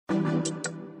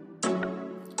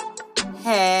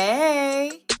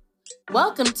Hey,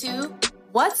 welcome to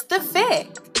What's the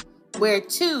Fic, where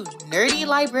two nerdy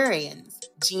librarians,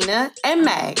 Gina and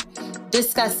Meg,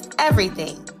 discuss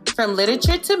everything from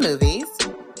literature to movies,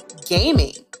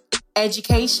 gaming,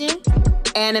 education,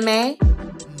 anime,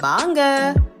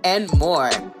 manga, and more.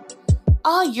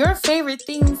 All your favorite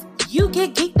things you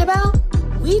get geeked about,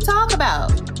 we talk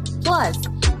about. Plus,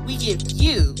 we give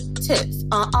you tips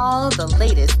on all the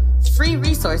latest free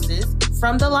resources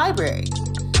from the library.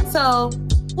 So,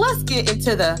 let's get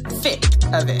into the thick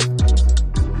of it.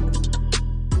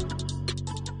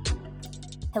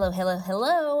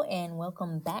 Hello, and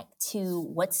welcome back to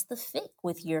What's the Fic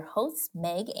with your hosts,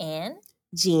 Meg and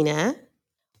Gina.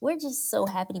 We're just so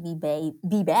happy to be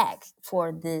back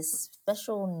for this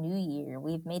special new year.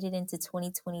 We've made it into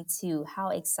 2022. How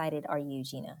excited are you,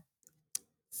 Gina?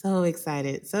 So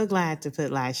excited. So glad to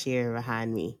put last year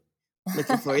behind me.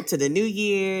 Looking forward to the new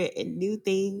year and new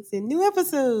things and new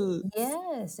episodes.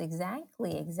 Yes,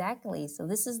 exactly. So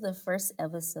this is the first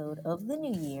episode of the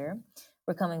new year.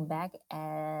 We're coming back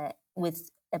with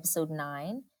episode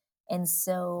 9. And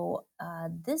so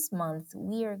this month,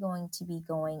 we are going to be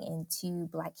going into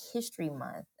Black History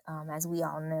Month. As we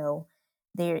all know,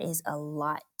 there is a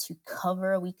lot to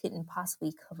cover. We couldn't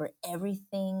possibly cover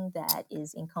everything that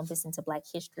is encompassed into Black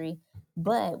history,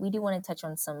 but we do want to touch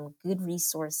on some good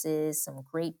resources, some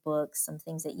great books, some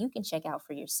things that you can check out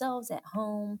for yourselves at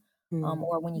home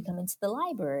or when you come into the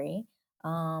library,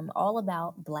 all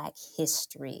about Black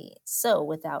history. So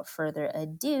without further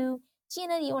ado,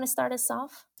 Gina, do you want to start us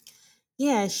off?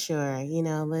 Yeah, sure.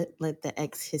 Let the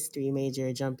ex-history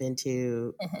major jump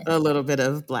into a little bit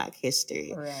of Black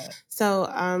history. Right. So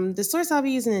the source I'll be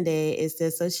using today is the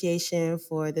Association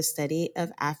for the Study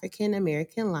of African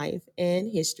American Life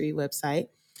and History website.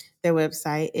 Their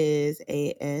website is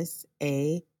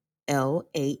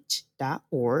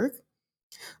asalh.org.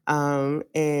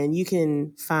 And you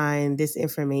can find this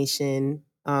information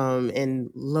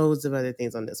and loads of other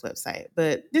things on this website.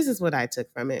 But this is what I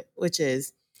took from it, which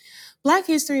is Black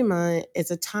History Month is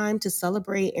a time to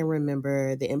celebrate and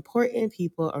remember the important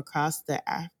people across the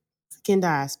African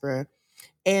diaspora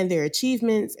and their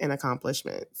achievements and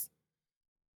accomplishments.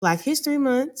 Black History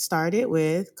Month started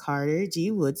with Carter G.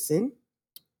 Woodson.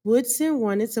 Woodson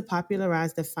wanted to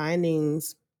popularize the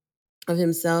findings of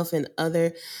himself and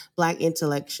other Black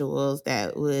intellectuals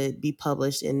that would be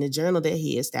published in the journal that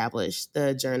he established,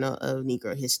 the Journal of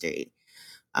Negro History.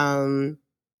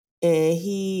 And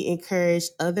he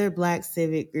encouraged other Black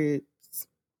civic groups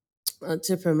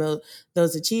to promote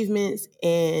those achievements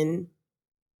and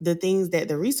the things that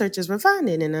the researchers were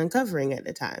finding and uncovering at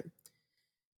the time.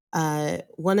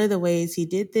 One of the ways he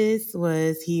did this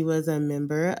was he was a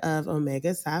member of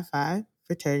Omega Psi Phi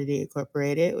Fraternity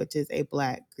Incorporated, which is a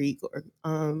Black Greek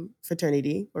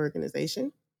fraternity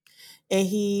organization. And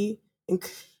he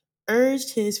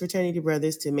urged his fraternity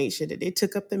brothers to make sure that they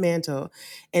took up the mantle.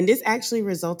 And this actually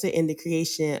resulted in the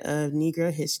creation of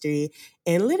Negro History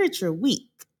and Literature Week.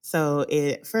 So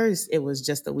at first it was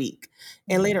just a week.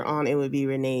 And later on it would be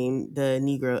renamed the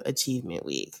Negro Achievement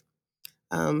Week.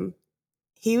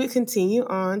 He would continue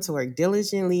on to work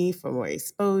diligently for more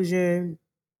exposure.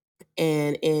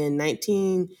 And in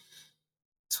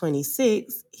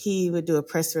 1926, he would do a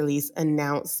press release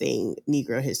announcing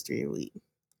Negro History Week.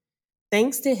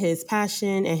 Thanks to his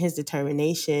passion and his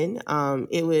determination,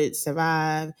 it would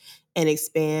survive and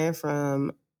expand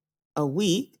from a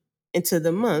week into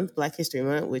the month, Black History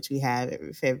Month, which we have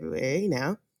every February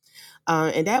now.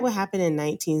 And that would happen in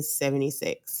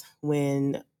 1976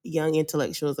 when young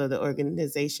intellectuals of the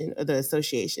organization, or the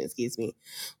association,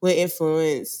 were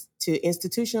influenced to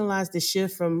institutionalize the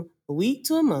shift from a week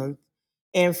to a month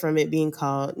and from it being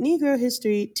called Negro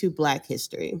History to Black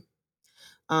History.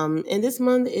 And this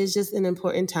month is just an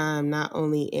important time, not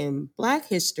only in Black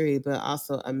history, but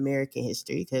also American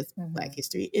history, because Black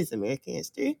history is American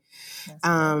history.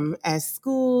 As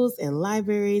schools and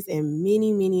libraries and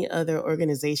many, many other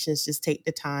organizations just take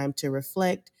the time to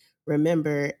reflect,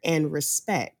 remember, and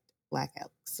respect Black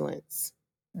excellence.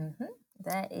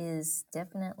 That is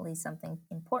definitely something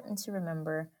important to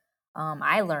remember.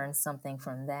 I learned something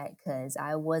from that because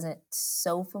I wasn't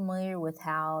so familiar with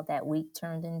how that week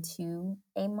turned into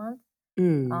a month.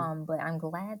 But I'm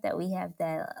glad that we have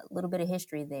that little bit of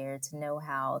history there to know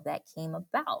how that came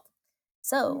about.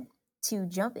 So to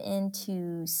jump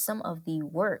into some of the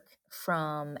work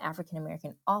from African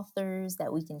American authors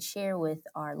that we can share with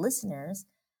our listeners,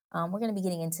 we're going to be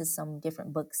getting into some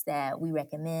different books that we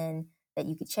recommend that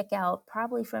you could check out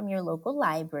probably from your local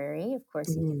library. Of course,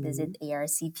 you can visit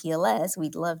ARCPLS.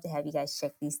 We'd love to have you guys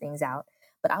check these things out.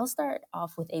 But I'll start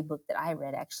off with a book that I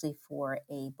read actually for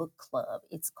a book club.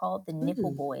 It's called The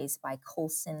Nickel Mm. Boys by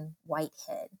Colson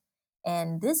Whitehead.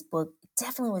 And this book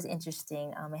definitely was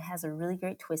interesting. It has a really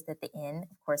great twist at the end.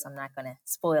 Of course, I'm not going to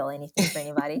spoil anything for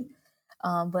anybody.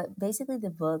 But basically,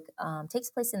 the book takes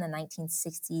place in the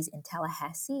 1960s in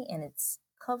Tallahassee, and it's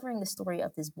covering the story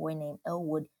of this boy named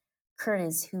Elwood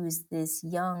Curtis, who's this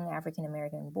young African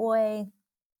American boy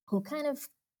who kind of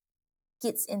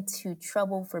gets into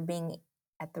trouble for being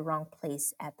at the wrong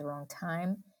place at the wrong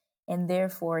time. And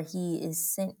therefore, he is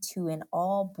sent to an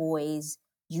all boys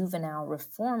juvenile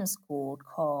reform school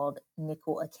called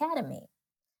Nickel Academy.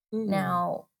 Mm.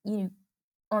 Now, you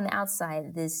on the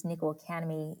outside, this Nickel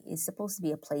Academy is supposed to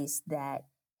be a place that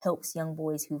helps young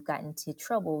boys who've gotten into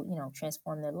trouble,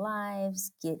 transform their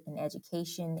lives, get an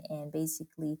education, and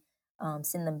basically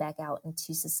send them back out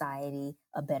into society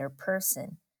a better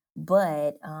person.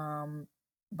 But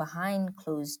behind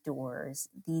closed doors,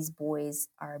 these boys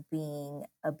are being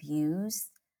abused.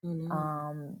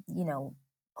 Oh no.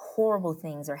 Horrible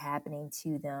things are happening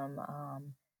to them.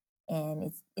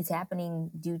 And it's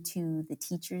happening due to the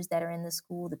teachers that are in the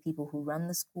school, the people who run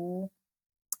the school,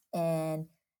 and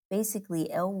basically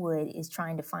Elwood is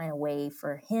trying to find a way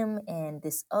for him and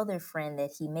this other friend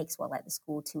that he makes while at the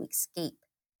school to escape.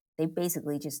 They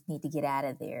basically just need to get out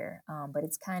of there, but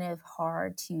it's kind of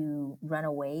hard to run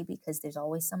away because there's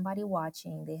always somebody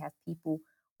watching. They have people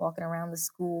walking around the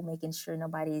school making sure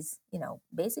nobody's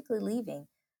basically leaving.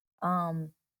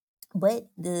 um, but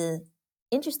the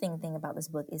interesting thing about this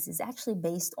book is it's actually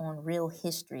based on real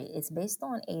history. It's based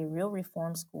on a real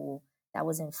reform school that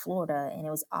was in Florida, and it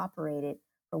was operated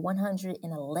for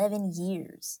 111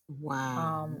 years.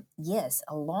 Wow. Yes,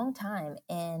 a long time.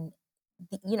 And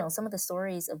some of the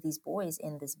stories of these boys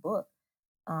in this book,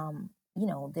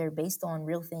 they're based on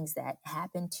real things that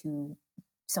happened to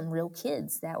some real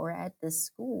kids that were at this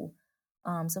school.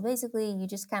 So basically, you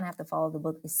just kind of have to follow the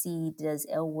book to see, does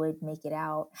Elwood make it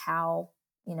out? How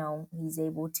he's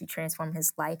able to transform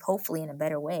his life, hopefully in a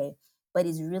better way. But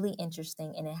it's really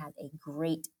interesting, and it has a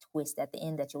great twist at the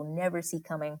end that you'll never see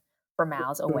coming from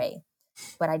miles away.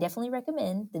 But I definitely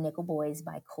recommend The Nickel Boys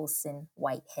by Colson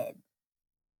Whitehead.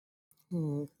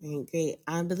 Great.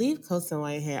 I believe Colson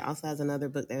Whitehead also has another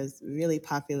book that was really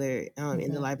popular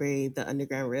in the Hmm. library, The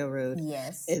Underground Railroad,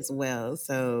 Yes. as well.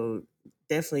 So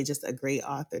definitely just a great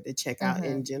author to check out Hmm.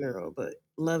 in general. But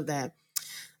love that.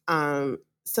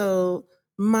 So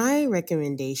my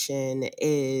recommendation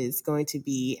is going to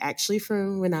be actually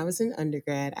from when I was in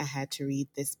undergrad. I had to read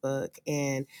this book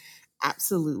and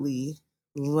absolutely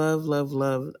love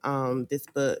this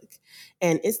book.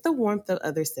 And it's The Warmth of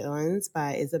Other Suns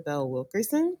by Isabel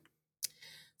Wilkerson.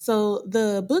 So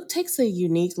the book takes a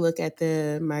unique look at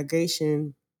the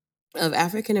migration of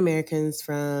African Americans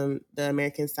from the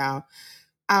American South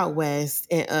out west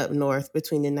and up north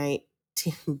between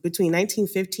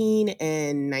 1915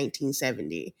 and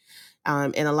 1970.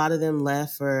 And a lot of them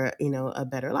left for, a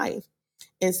better life.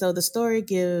 And so the story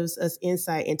gives us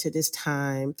insight into this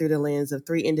time through the lens of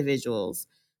three individuals.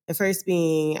 The first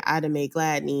being Ida Mae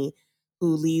Gladney,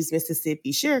 who leaves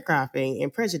Mississippi sharecropping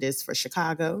and prejudice for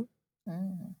Chicago.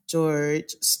 Mm.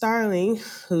 George Starling,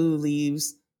 who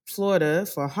leaves Florida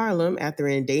for Harlem after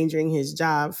endangering his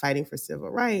job fighting for civil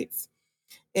rights.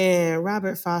 And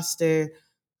Robert Foster,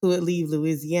 who would leave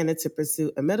Louisiana to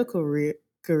pursue a medical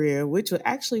career, which would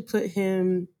actually put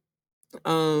him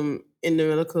in the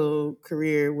medical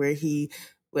career where he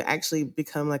would actually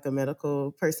become like a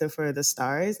medical person for the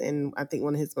stars. And I think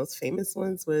one of his most famous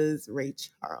ones was Ray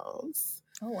Charles.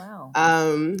 Oh, wow.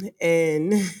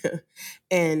 And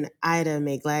and Ida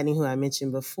Mae Gladney, who I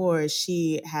mentioned before,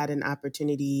 she had an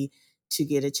opportunity to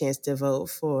get a chance to vote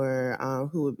for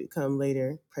who would become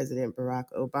later President Barack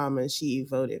Obama. She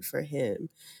voted for him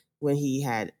when he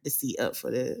had the seat up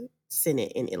for the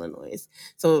Senate in Illinois.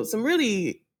 So some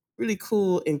really, really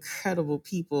cool, incredible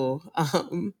people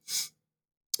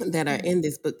that are Mm. in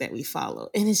this book that we follow.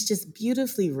 And it's just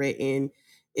beautifully written.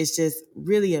 It's just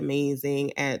really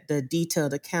amazing at the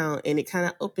detailed account. And it kind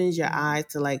of opens your Mm. eyes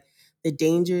to like the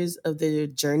dangers of the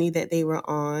journey that they were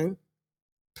on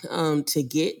to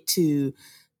get to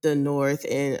the north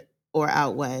and or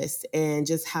out west, and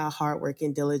just how hard work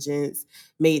and diligence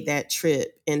made that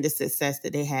trip and the success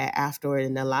that they had after it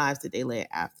and the lives that they led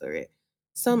after it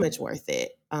so Mm. much worth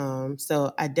it.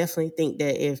 So I definitely think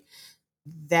that if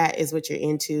that is what you're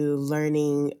into,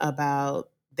 learning about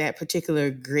that particular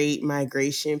great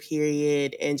migration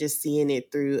period and just seeing it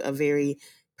through a very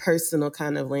personal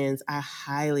kind of lens, I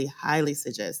highly, highly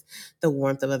suggest The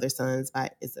Warmth of Other Suns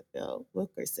by Isabel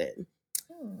Wilkerson.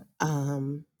 Mm.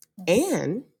 Um, Nice.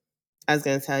 and I was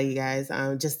going to tell you guys,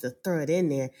 just to throw it in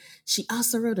there, she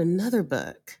also wrote another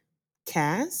book,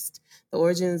 Caste, The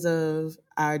Origins of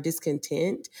Our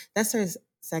Discontent. That's her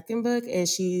second book, and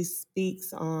she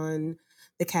speaks on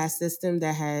the caste system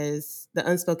the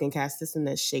unspoken caste system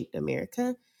that shaped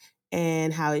America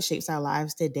and how it shapes our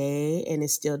lives today and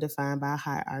is still defined by a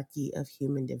hierarchy of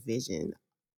human division.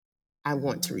 I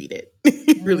want to read it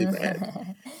really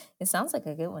bad. It sounds like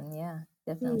a good one. Yeah,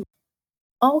 definitely.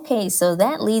 Okay, so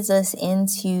that leads us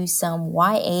into some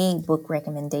YA book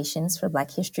recommendations for Black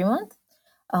History Month.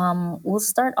 We'll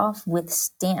start off with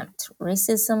Stamped: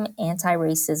 Racism,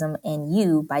 Anti-Racism, and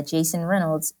You by Jason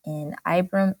Reynolds and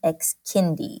Ibram X.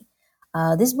 Kendi.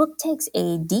 This book takes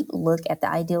a deep look at the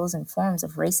ideals and forms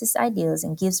of racist ideas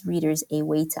and gives readers a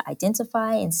way to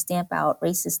identify and stamp out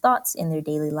racist thoughts in their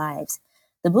daily lives.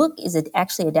 The book is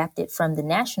actually adapted from the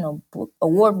National Book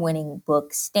Award-winning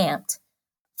book Stamped: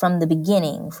 From the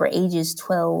Beginning for ages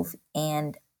 12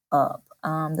 and up.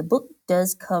 The book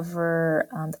does cover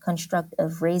the construct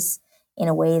of race in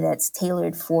a way that's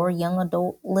tailored for young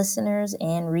adult listeners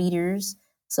and readers.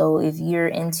 So if you're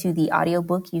into the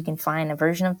audiobook, you can find a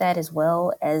version of that as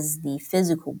well as the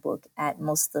physical book at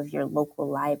most of your local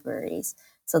libraries.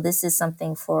 So this is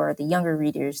something for the younger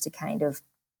readers to kind of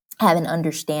have an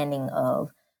understanding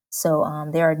of. So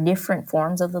there are different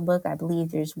forms of the book. I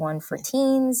believe there's one for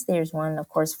teens. There's one, of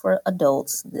course, for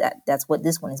adults. That's what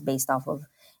this one is based off of.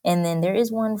 And then there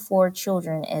is one for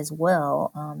children as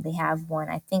well. They have one,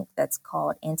 I think, that's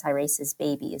called Anti-Racist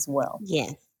Baby as well.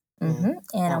 Yes. Mm-hmm.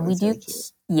 Yeah, And we do, really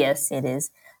yes, it is.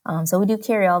 So we do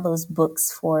carry all those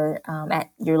books for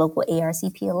at your local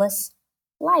ARCPLS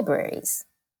libraries.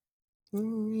 All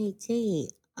right,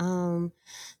 great.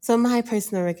 So my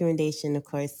personal recommendation, of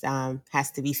course,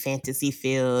 has to be fantasy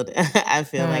filled. I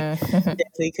feel like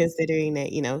definitely considering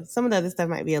that, some of the other stuff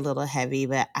might be a little heavy,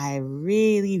 but I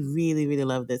really, really, really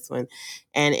love this one.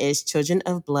 And it's Children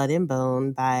of Blood and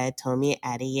Bone by Tomi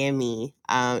Adeyemi.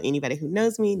 Anybody who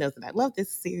knows me knows that I love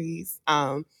this series.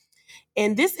 And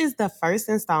this is the first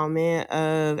installment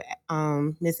of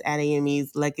Miss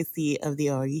Adeyemi's Legacy of the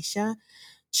Orisha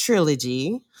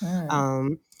trilogy.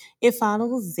 It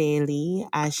follows Zélie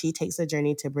as she takes a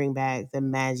journey to bring back the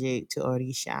magic to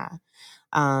Orisha.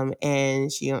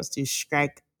 And she wants to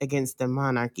strike against the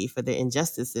monarchy for the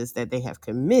injustices that they have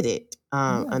committed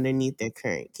underneath their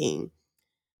current king.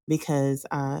 Because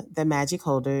the magic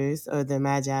holders, or the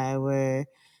magi, were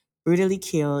brutally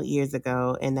killed years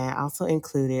ago, and that also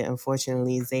included,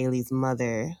 unfortunately, Zélie's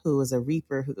mother, who was a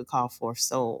reaper who could call forth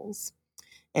souls.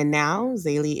 And now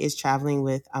Zélie is traveling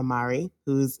with Amari,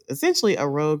 who's essentially a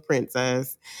rogue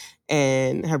princess,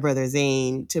 and her brother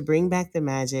Zane to bring back the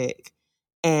magic.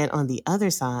 And on the other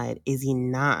side is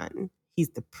Inan.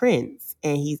 He's the prince,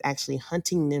 and he's actually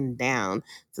hunting them down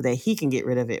so that he can get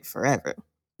rid of it forever.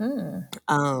 And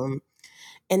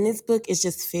this book is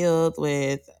just filled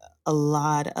with a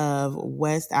lot of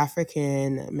West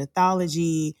African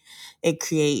mythology. It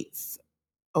creates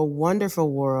a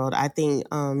wonderful world. I think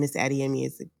Miss Adeyemi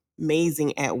is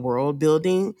amazing at world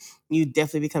building. You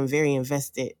definitely become very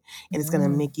invested, and it's going to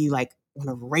make you want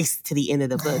to race to the end of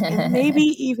the book and maybe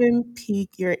even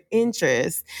pique your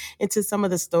interest into some of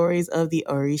the stories of the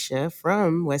Orisha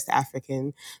from West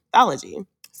African mythology.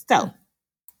 So,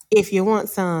 if you want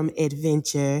some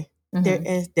adventure, there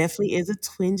definitely is a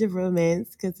twinge of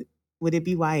romance, because would it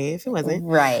be YA if it wasn't?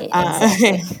 Right,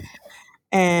 exactly.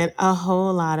 And a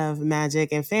whole lot of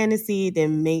magic and fantasy,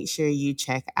 then make sure you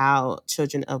check out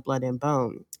Children of Blood and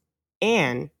Bone.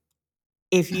 And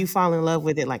if you fall in love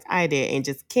with it like I did and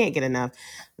just can't get enough,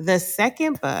 the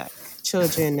second book,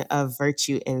 Children of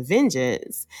Virtue and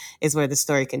Vengeance, is where the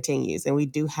story continues. And we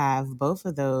do have both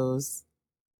of those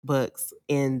books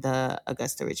in the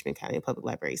Augusta Richmond County Public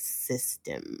Library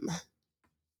system.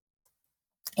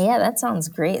 Yeah, that sounds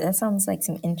great. That sounds like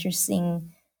some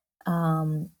interesting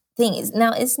thing.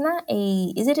 Now, is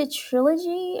it a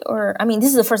trilogy, or, I mean, this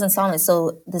is the first installment,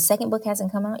 so the second book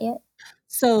hasn't come out yet?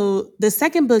 So the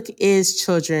second book is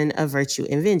Children of Virtue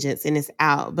and Vengeance, and it's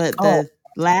out. But the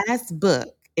last book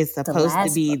is supposed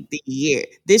to be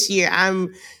this year.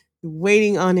 I'm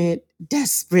waiting on it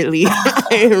desperately. I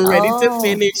am ready to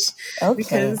finish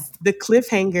because the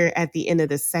cliffhanger at the end of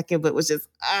the second book was just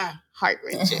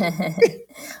heart-wrenching.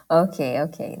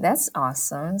 Okay. That's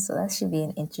awesome. So that should be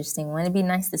an interesting one. It'd be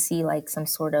nice to see some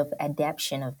sort of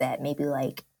adaptation of that, maybe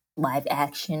live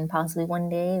action possibly one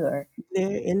day, or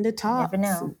they're in the talks. You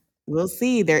never know. We'll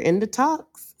see. They're in the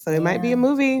talks. So it might be a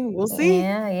movie. We'll see.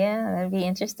 Yeah, that'd be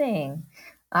interesting.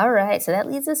 All right, so that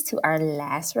leads us to our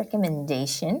last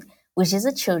recommendation, which is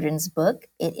a children's book.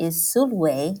 It is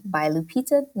Sulwe by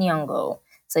Lupita Nyong'o.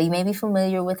 So you may be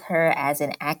familiar with her as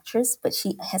an actress, but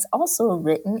she has also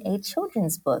written a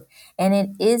children's book, and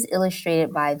it is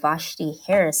illustrated by Vashti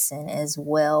Harrison as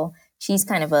well. She's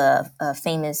kind of a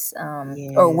famous or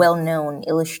Yes. well-known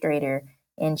illustrator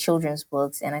in children's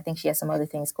books, and I think she has some other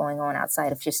things going on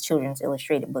outside of just children's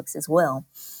illustrated books as well.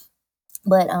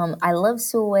 But I love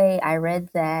Sulwe. I read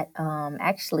that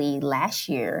actually last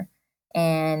year,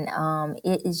 and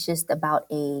it is just about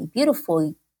a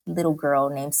beautiful little girl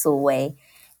named Sulwe,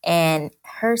 and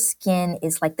her skin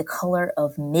is like the color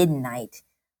of midnight.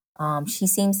 She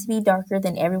seems to be darker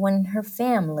than everyone in her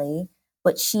family,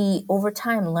 but she over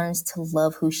time learns to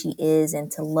love who she is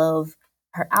and to love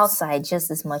her outside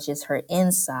just as much as her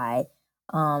inside.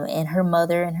 And her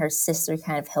mother and her sister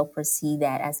kind of help her see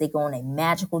that as they go on a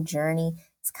magical journey.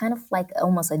 It's kind of like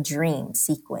almost a dream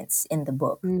sequence in the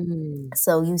book. Mm.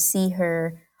 So you see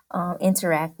her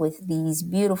interact with these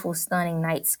beautiful, stunning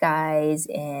night skies,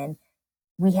 and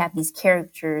we have these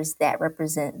characters that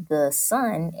represent the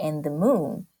sun and the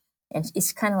moon. And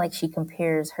it's kind of like she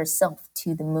compares herself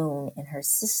to the moon and her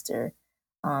sister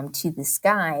to the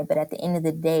sky. But at the end of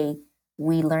the day,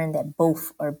 we learn that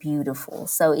both are beautiful.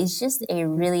 So it's just a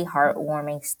really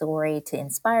heartwarming story to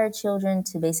inspire children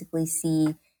to basically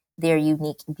see their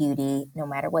unique beauty, no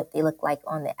matter what they look like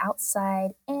on the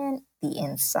outside and the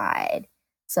inside.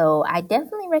 So I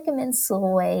definitely recommend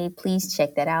Sulwe. Please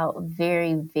check that out.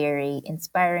 Very, very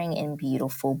inspiring and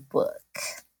beautiful book.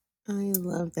 I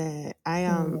love that.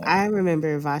 Yeah. I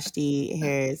remember Vashti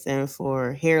Harrison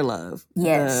for Hair Love, the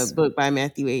Yes. book by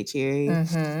Matthew H. Harry,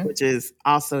 Mm-hmm. which is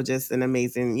also just an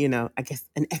amazing, I guess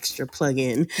an extra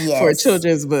plug-in for a Yes.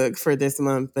 children's book for this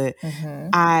month. But Mm-hmm.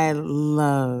 I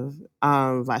love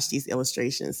Vashti's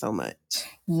illustrations so much.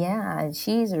 Yeah,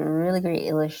 she's a really great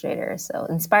illustrator. So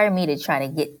inspired me to try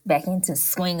to get back into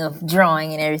swing of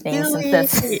drawing and everything, since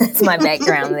Really? that's my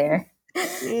background there. Yeah,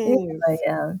 Yes.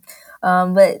 yeah.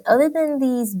 But other than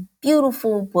these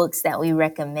beautiful books that we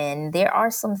recommend, there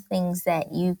are some things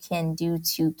that you can do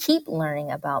to keep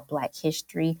learning about Black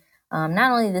history,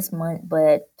 not only this month,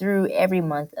 but through every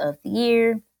month of the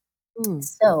year. Mm.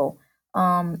 So,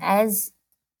 as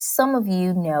some of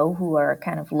you know who are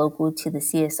kind of local to the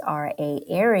CSRA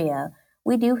area,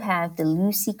 we do have the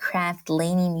Lucy Craft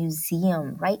Laney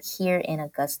Museum right here in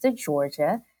Augusta,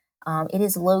 Georgia. It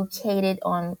is located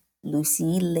on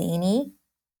Lucy Laney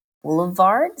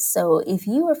Boulevard. So, if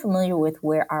you are familiar with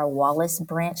where our Wallace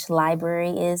Branch Library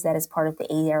is, that is part of the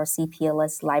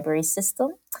ARCPLS library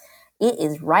system, it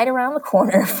is right around the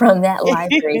corner from that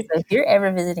library. So if you're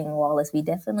ever visiting Wallace, we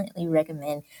definitely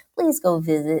recommend please go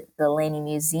visit the Laney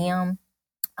Museum.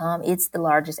 It's the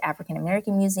largest African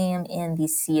American museum in the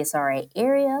CSRA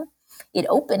area. It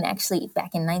opened actually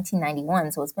back in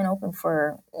 1991, so it's been open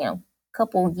for a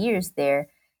couple years there.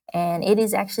 And it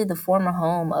is actually the former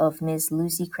home of Miss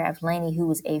Lucy Craft Laney, who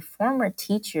was a former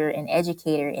teacher and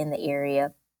educator in the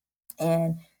area.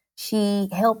 And she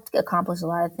helped accomplish a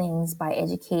lot of things by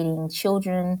educating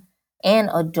children and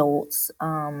adults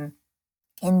in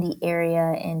the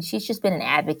area. And she's just been an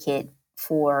advocate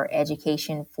for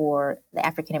education for the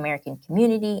African American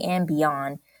community and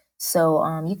beyond. So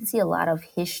you can see a lot of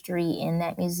history in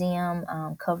that museum,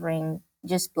 covering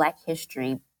just Black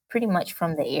history pretty much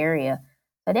from the area.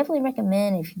 I definitely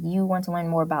recommend, if you want to learn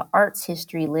more about arts,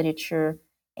 history, literature,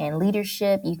 and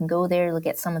leadership, you can go there, look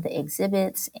at some of the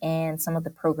exhibits and some of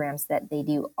the programs that they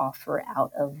do offer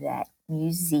out of that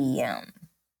museum.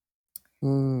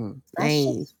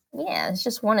 Nice. It's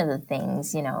just one of the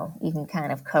things, you can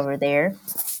kind of cover there.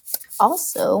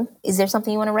 Also, is there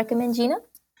something you want to recommend, Gina?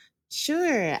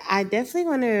 Sure. I definitely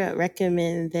want to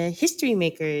recommend the History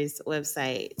Makers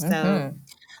website. So,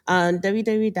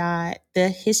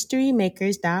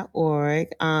 www.thehistorymakers.org.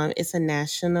 It's a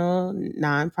national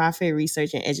nonprofit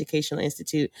research and educational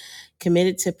institute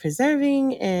committed to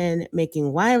preserving and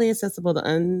making widely accessible the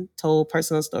untold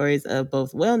personal stories of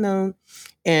both well-known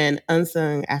and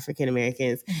unsung African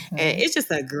Americans. And it's just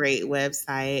a great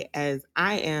website, as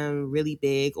I am really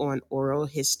big on oral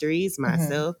histories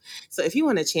myself. So if you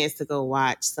want a chance to go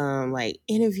watch some like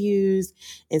interviews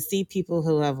and see people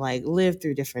who have like lived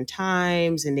through different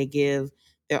times, and they give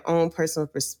their own personal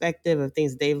perspective of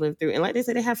things they've lived through. And like they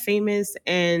said, they have famous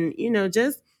and,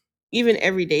 just even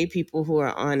everyday people who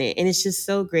are on it. And it's just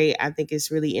so great. I think it's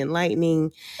really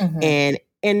enlightening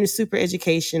and super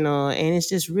educational. And it's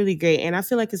just really great. And I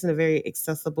feel like it's in a very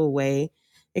accessible way,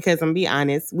 because I'm gonna be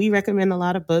honest, we recommend a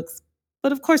lot of books,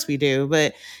 but of course we do.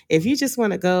 But if you just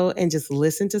want to go and just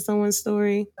listen to someone's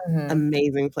story,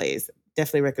 amazing place.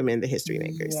 Definitely recommend the History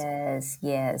Makers.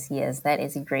 Yes. That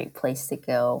is a great place to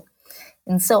go.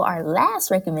 And so our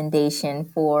last recommendation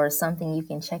for something you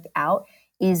can check out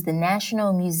is the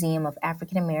National Museum of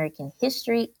African American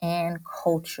History and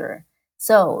Culture.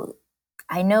 So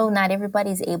I know not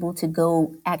everybody's able to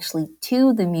go actually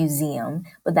to the museum,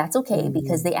 but that's okay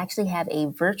because they actually have a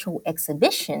virtual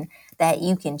exhibition that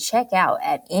you can check out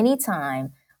at any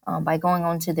time by going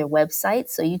onto their website.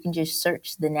 So you can just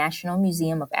search the National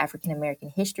Museum of African American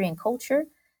History and Culture.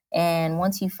 And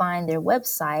once you find their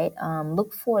website,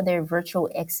 look for their virtual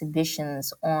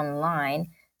exhibitions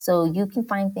online. So you can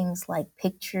find things like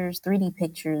pictures, 3D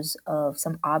pictures of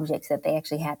some objects that they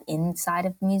actually have inside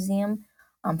of the museum.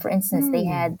 For instance, they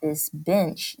had this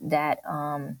bench that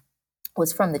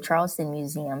was from the Charleston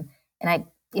Museum, and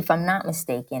if I'm not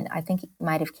mistaken, I think it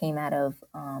might have came out of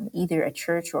either a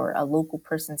church or a local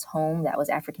person's home that was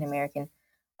African American.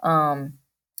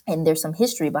 And there's some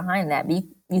history behind that, but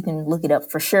you can look it up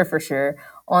for sure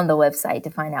on the website to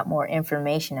find out more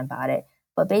information about it.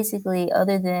 But basically,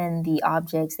 other than the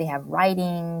objects, they have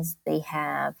writings, they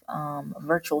have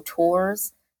virtual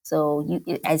tours. So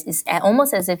it's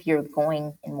almost as if you're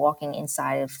going and walking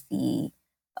inside of the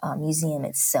museum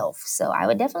itself. So I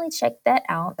would definitely check that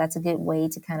out. That's a good way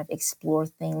to kind of explore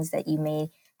things that you may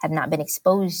have not been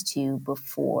exposed to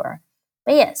before.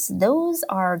 But yes, those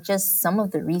are just some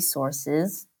of the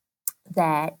resources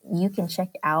that you can check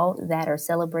out that are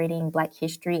celebrating Black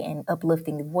history and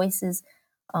uplifting the voices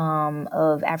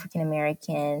of African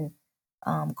American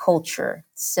culture.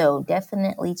 So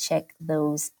definitely check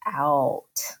those out.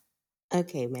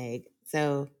 Okay, Meg.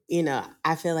 So,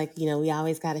 I feel like, we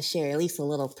always got to share at least a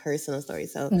little personal story.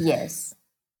 So, Yes.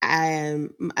 I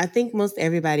think most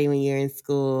everybody when you're in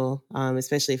school,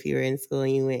 especially if you were in school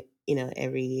and you went,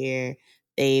 every year,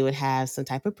 they would have some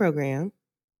type of program.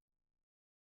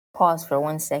 Pause for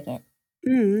 1 second.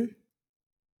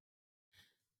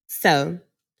 So,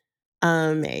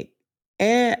 Meg,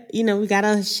 we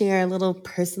gotta share a little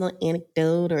personal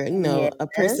anecdote or a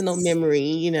personal Yes.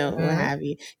 memory, what have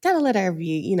you. Gotta let our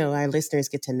listeners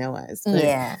get to know us. But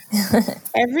Yeah.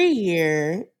 every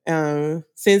year,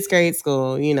 since grade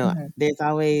school, Mhm. there's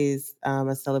always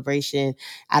a celebration.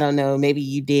 I don't know, maybe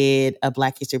you did a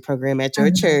Black History program at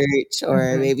your Mhm. church,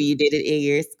 or Mhm. maybe you did it in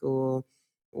your school.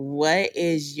 What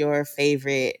is your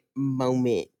favorite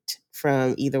moment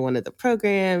from either one of the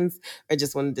programs or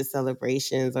just one of the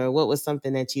celebrations? Or what was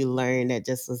something that you learned that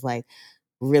just was like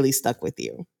really stuck with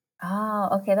you?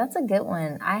 Oh, okay, that's a good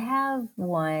one. I have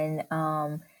one.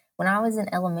 When I was in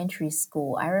elementary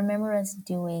school, I remember us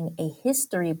doing a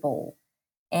history bowl,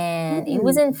 and it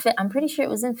was in. I'm pretty sure it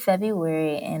was in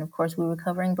February, and of course, we were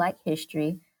covering Black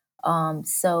history.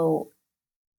 So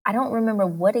I don't remember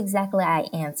what exactly I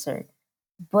answered,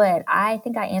 but I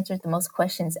think I answered the most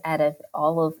questions out of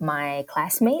all of my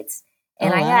classmates.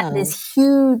 And Oh, I got wow. this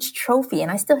huge trophy, and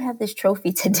I still have this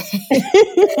trophy today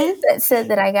that said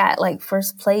that I got like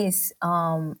first place.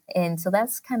 And so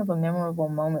that's kind of a memorable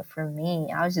moment for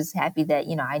me. I was just happy that,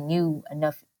 I knew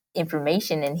enough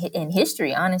information in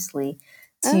history, honestly,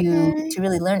 Okay. to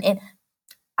really learn. And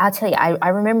I'll tell you, I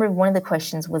remember one of the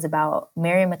questions was about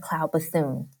Mary McLeod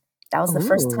Bethune. That was the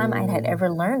first time I had Ooh. ever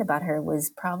learned about her, was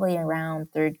probably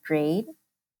around third grade.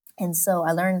 And so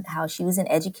I learned how she was an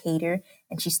educator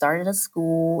and she started a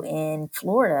school in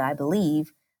Florida, I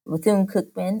believe, Bethune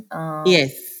Cookman.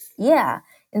 Yes. Yeah.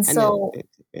 And I know so,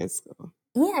 in school.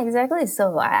 yeah, exactly.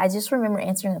 So I just remember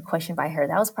answering a question by her.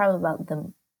 That was probably about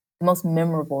the most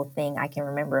memorable thing I can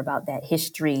remember about that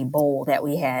history bowl that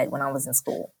we had when I was in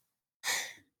school.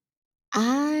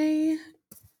 I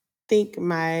think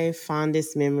my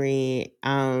fondest memory,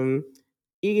 I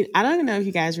don't know if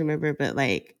you guys remember, but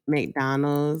like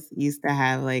McDonald's used to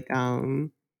have like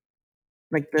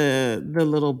the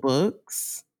little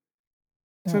books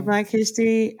for Mm. Black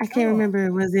History. I can't Oh.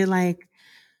 remember. Was it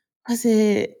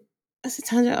was it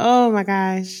Tundra? Oh my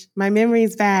gosh, my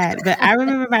memory's bad. But I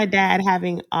remember my dad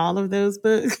having all of those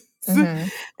books. Hmm.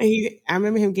 I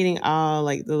remember him getting all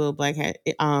like the little Black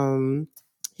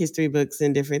history books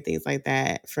and different things like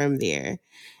that from there.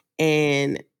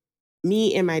 And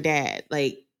me and my dad,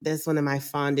 like that's one of my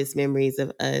fondest memories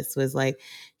of us was like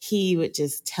he would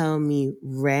just tell me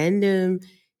random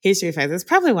history facts. That's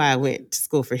probably why I went to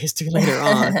school for history later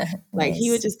on. Like he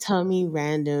would Nice. just tell me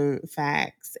random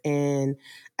facts. And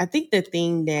I think the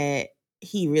thing that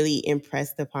he really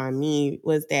impressed upon me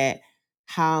was that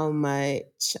how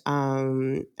much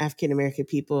African American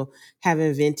people have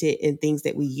invented in things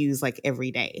that we use like every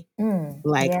day.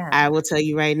 Like Yeah. I will tell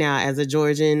you right now, as a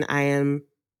Georgian, I am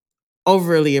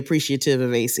overly appreciative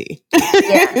of AC.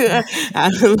 Yeah.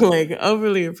 I'm like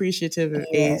overly appreciative of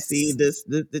AC, Yes.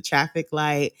 the traffic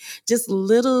light, just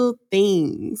little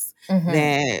things Hmm.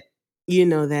 that,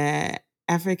 that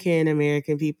African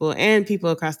American people and people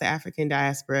across the African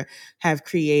diaspora have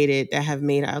created that have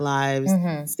made our lives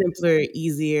simpler,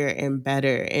 easier, and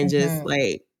better. And just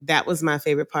like, that was my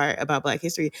favorite part about Black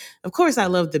history. Of course, I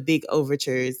love the big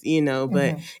overtures,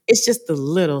 but it's just the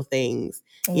little things,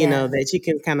 that you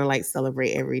can kind of like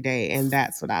celebrate every day. And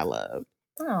that's what I love.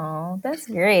 Oh, that's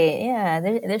great. Yeah,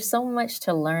 there's so much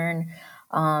to learn.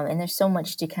 And there's so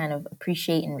much to kind of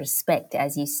appreciate and respect,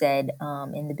 as you said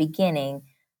in the beginning,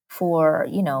 for,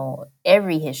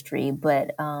 every history.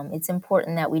 But it's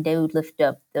important that we do lift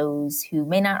up those who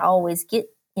may not always get,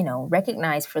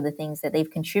 recognized for the things that they've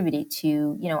contributed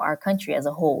to, our country as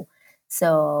a whole.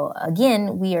 So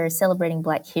again, we are celebrating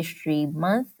Black History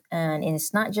Month, and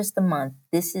it's not just the month.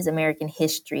 This is American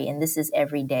history, and this is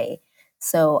every day.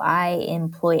 So I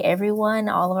employ everyone,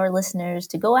 all of our listeners,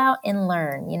 to go out and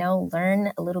learn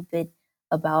a little bit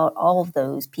about all of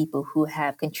those people who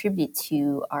have contributed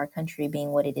to our country being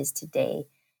what it is today,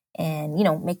 and,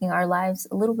 making our lives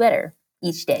a little better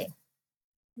each day.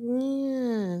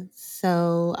 Yeah.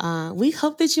 So we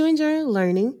hope that you enjoy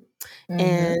learning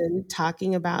and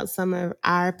talking about some of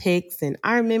our picks and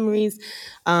our memories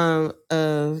of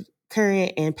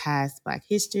current and past Black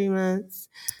History Months.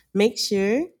 Make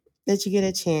sure that you get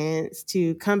a chance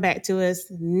to come back to us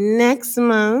next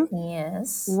month.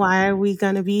 Yes. Why are we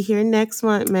going to be here next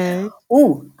month, Meg?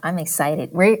 Ooh, I'm excited.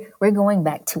 We're going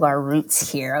back to our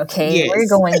roots here, okay? Yes. We're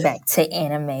going back to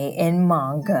anime and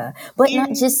manga, but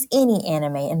not just any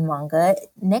anime and manga.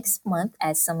 Next month,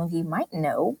 as some of you might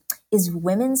know, is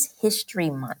Women's History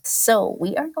Month. So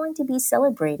we are going to be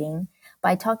celebrating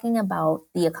by talking about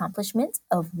the accomplishments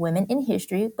of women in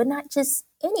history, but not just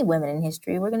any women in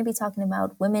history. We're going to be talking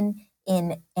about women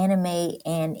in anime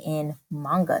and in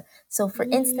manga. So for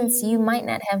instance, you might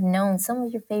not have known some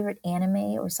of your favorite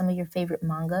anime or some of your favorite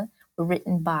manga were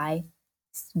written by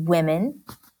women,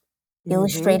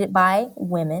 illustrated by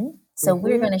women. So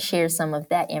we're going to share some of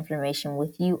that information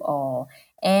with you all.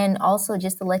 And also,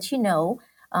 just to let you know,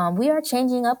 we are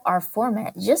changing up our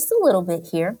format just a little bit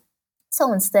here.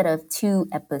 So instead of 2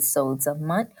 episodes a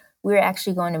month, we're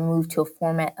actually going to move to a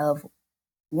format of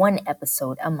 1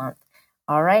 episode a month.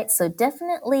 All right, so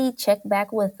definitely check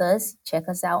back with us. Check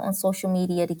us out on social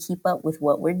media to keep up with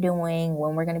what we're doing,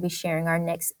 when we're going to be sharing our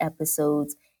next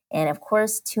episodes. And of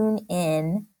course, tune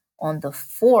in on the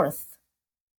 4th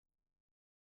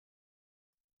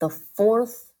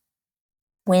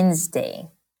Wednesday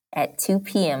at 2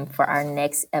 p.m. for our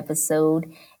next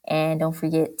episode. And don't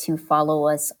forget to follow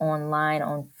us online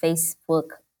on Facebook,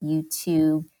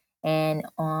 YouTube, and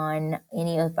on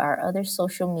any of our other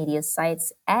social media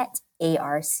sites at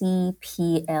ARCPLS.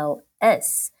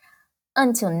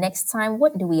 Until next time,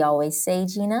 what do we always say,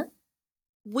 Gina?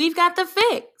 We've got the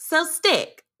fix, so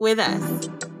stick with us.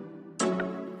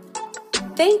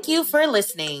 Thank you for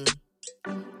listening.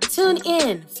 Tune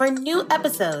in for new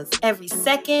episodes every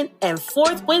 2nd and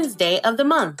 4th Wednesday of the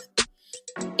month.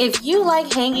 If you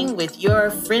like hanging with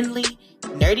your friendly,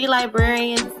 nerdy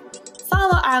librarians,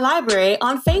 follow our library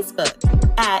on Facebook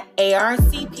at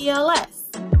ARCPLS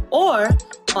or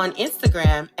on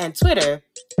Instagram and Twitter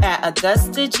at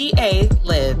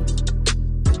AugustaGALib.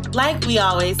 Like we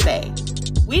always say,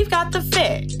 we've got the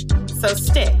fit, so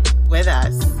stick with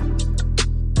us.